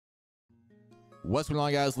What's going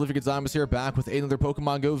on, guys? Living Gonzalez here, back with another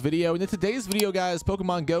Pokemon Go video. And in today's video, guys,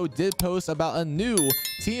 Pokemon Go did post about a new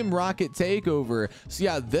Team Rocket Takeover. So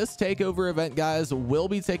yeah, this takeover event, guys, will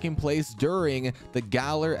be taking place during the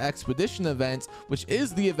Galar Expedition event, which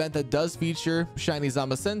is the event that does feature Shiny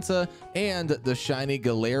Zamazenta and the Shiny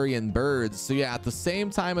Galarian birds. So yeah, at the same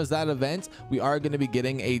time as that event, we are going to be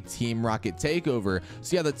getting a Team Rocket Takeover.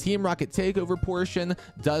 So yeah, the Team Rocket Takeover portion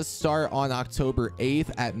does start on October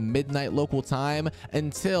 8th at midnight local time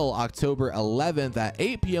until October 11th at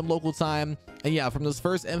 8 p.m. local time. And yeah, from this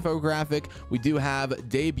first infographic, we do have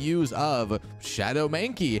debuts of Shadow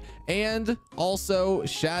Mankey and also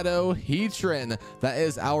Shadow Heatran. That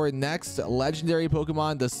is our next legendary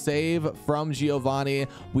Pokemon to save from Giovanni.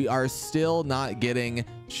 We are still not getting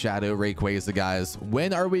Shadow Rayquaza, guys.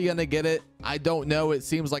 When are we gonna get it? I don't know. It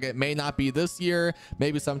seems like it may not be this year,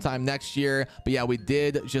 maybe sometime next year. But yeah, we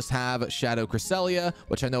did just have Shadow Cresselia,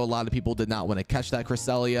 which I know a lot of people did not want to catch that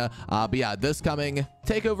Cresselia. But yeah, this coming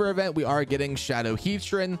takeover event, we are getting Shadow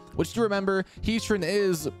Heatran, which, do remember, Heatran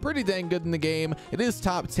is pretty dang good in the game. It is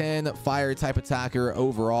top 10 fire type attacker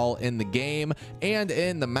overall in the game, and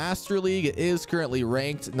in the Master League, it is currently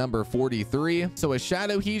ranked number 43. So a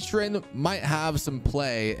Shadow Heatran might have some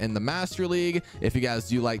play in the Master League if you guys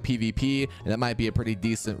do like PvP, and that might be a pretty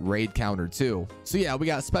decent raid counter too. So yeah, we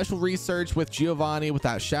got special research with Giovanni with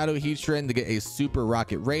that Shadow Heatran to get a Super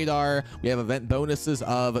Rocket Radar. We have event bonuses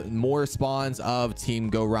of more spawns of Team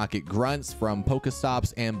Go Rocket Grunts from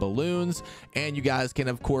Pokestops and Balloons, and you guys can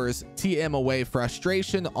of course TM away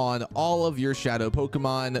frustration on all of your Shadow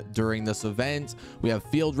Pokemon during this event. We have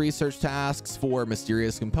field research tasks for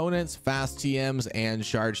mysterious components, fast TMs, and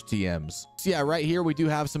charge TMs. So yeah, right here we do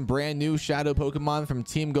have some brand new Shadow Pokemon from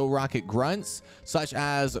Team Go Rocket Grunts, such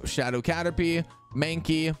as Shadow Caterpie,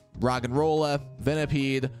 Mankey, Roggenrola,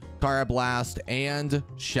 Venipede, Carablast, and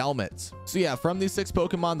Shelmet. So yeah, from these 6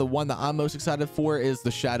 Pokemon, the one that I'm most excited for is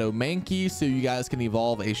the Shadow Mankey. So you guys can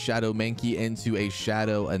evolve a Shadow Mankey into a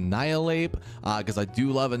Shadow Annihilape, because I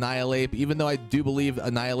do love Annihilape. Even though I do believe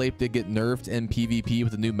Annihilape did get nerfed in PvP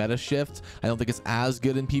with the new meta shift, I don't think it's as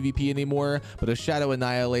good in PvP anymore, but a Shadow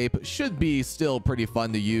Annihilape should be still pretty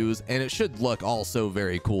fun to use, and it should look also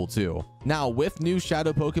very cool too. Now, with new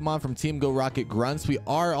Shadow Pokemon from Team Go Rocket Grunts, we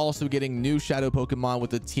are also getting new Shadow Pokemon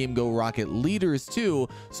with the Team Go Rocket leaders too.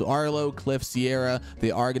 So Arlo, Cliff, Sierra,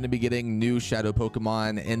 they are going to be getting new Shadow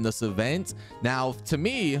Pokemon in this event. Now, to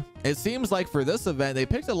me, it seems like for this event, they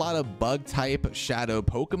picked a lot of bug type Shadow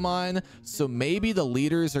Pokemon. So maybe the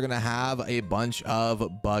leaders are going to have a bunch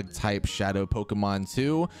of bug type Shadow Pokemon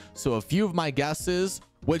too. So a few of my guesses,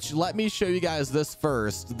 which let me show you guys this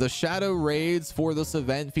first. The Shadow raids for this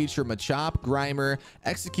event feature Machop, Grimer,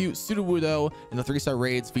 Execute, Sudowoodo, and the 3-star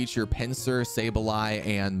raids feature Pinsir, Sableye,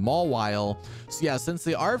 and Mawile. So yeah, since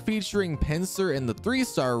they are featuring Pinsir in the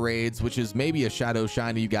 3-star raids, which is maybe a Shadow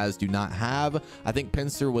Shiny you guys do not have, I think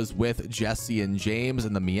Pinsir was with Jesse and James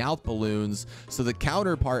in the Meowth balloons. So the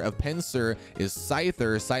counterpart of Pinsir is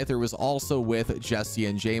Scyther. Scyther was also with Jesse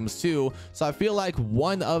and James too. So I feel like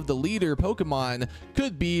one of the leader Pokemon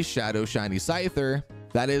could be Shadow Shiny Scyther.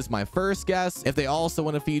 That is my first guess. If they also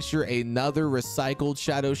want to feature another recycled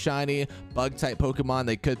Shadow Shiny bug type Pokemon,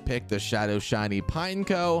 they could pick the Shadow Shiny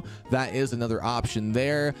Pineco. That is another option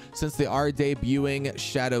there. Since they are debuting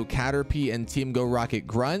Shadow Caterpie and Team Go Rocket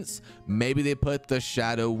Grunts, maybe they put the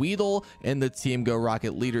Shadow Weedle in the Team Go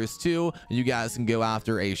Rocket leaders too. You guys can go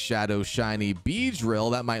after a Shadow Shiny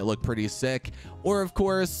Beedrill. That might look pretty sick. Or of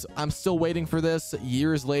course, I'm still waiting for this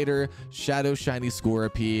years later, Shadow Shiny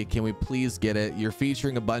Scorpy. Can we please get it? You're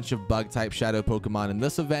featuring a bunch of bug type Shadow Pokemon in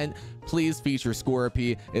this event. Please feature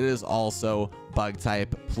Scorpy. It is also bug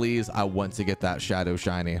type. Please, I want to get that Shadow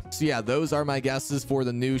Shiny. So yeah, those are my guesses for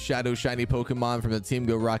the new Shadow Shiny Pokemon from the Team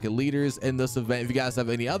Go Rocket leaders in this event. If you guys have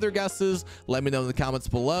any other guesses, let me know in the comments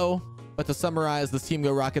below. But to summarize this Team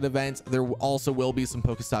Go Rocket event, there also will be some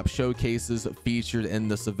Pokestop showcases featured in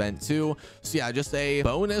this event too. So yeah, just a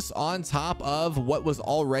bonus on top of what was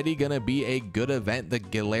already going to be a good event, the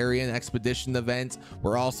Galarian Expedition event.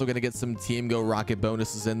 We're also going to get some Team Go Rocket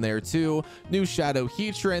bonuses in there too. New Shadow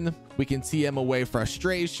Heatran. We can TM away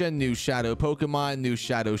frustration, new Shadow Pokemon, new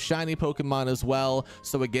Shadow Shiny Pokemon as well.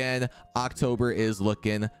 So again, October is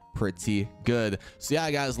looking pretty good. So yeah,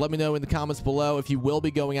 guys, let me know in the comments below if you will be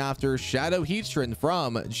going after Shadow Heatran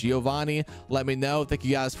from Giovanni. Let me know. Thank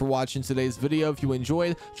you guys for watching today's video. If you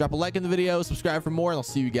enjoyed, drop a like in the video, subscribe for more, and I'll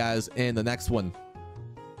see you guys in the next one.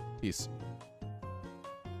 Peace.